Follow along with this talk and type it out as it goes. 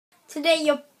Today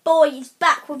your boy is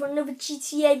back with another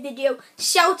GTA video.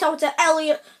 Shout out to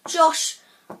Elliot, Josh,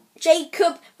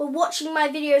 Jacob for watching my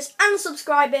videos and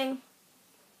subscribing.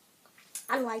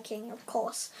 And liking, of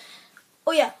course.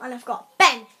 Oh yeah, and I've got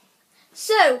Ben.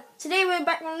 So, today we're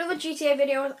back with another GTA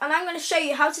video and I'm going to show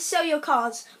you how to sell your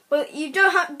cars. But you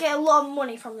don't have to get a lot of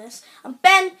money from this. And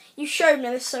Ben, you showed me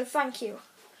this, so thank you.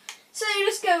 So you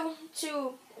just go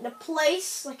to the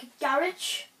place, like a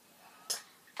garage.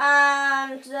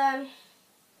 And I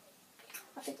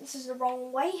think this is the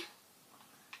wrong way.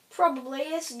 Probably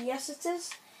is. Yes, it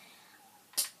is.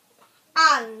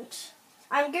 And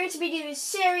I'm going to be doing a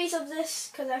series of this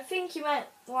because I think you might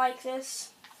like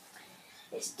this.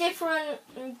 It's different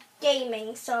in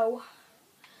gaming, so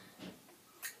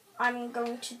I'm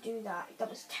going to do that. That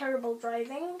was terrible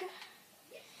driving.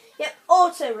 Yep,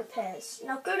 auto repairs.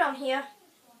 Now go down here.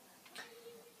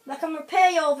 I can repair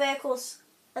your vehicles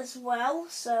as well,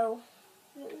 so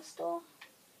is it this door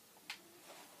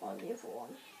or the other one?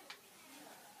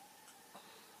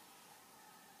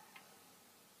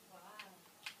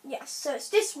 Yes, so it's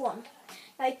this one.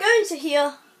 Now go into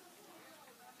here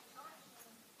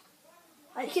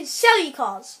and you can sell your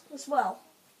cars as well.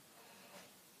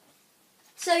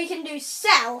 So you can do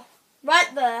sell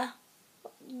right there.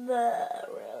 There.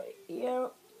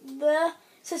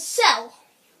 So sell.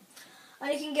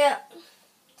 And you can get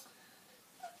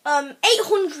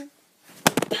 800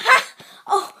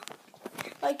 oh,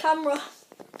 my camera.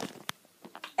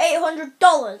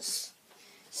 $800.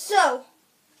 So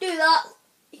do that.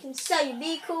 You can sell your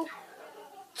vehicle.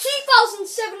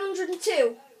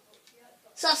 2,702.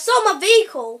 So I sold my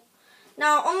vehicle.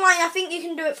 Now online I think you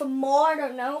can do it for more, I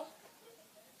don't know.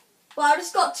 Well, I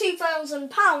just got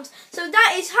 £2,000. So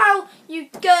that is how you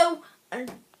go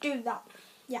and do that.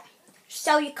 Yeah.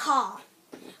 Sell your car.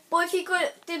 But if you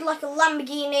did like a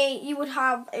Lamborghini, you would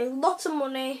have a lot of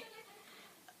money.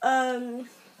 And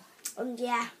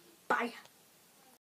yeah, bye.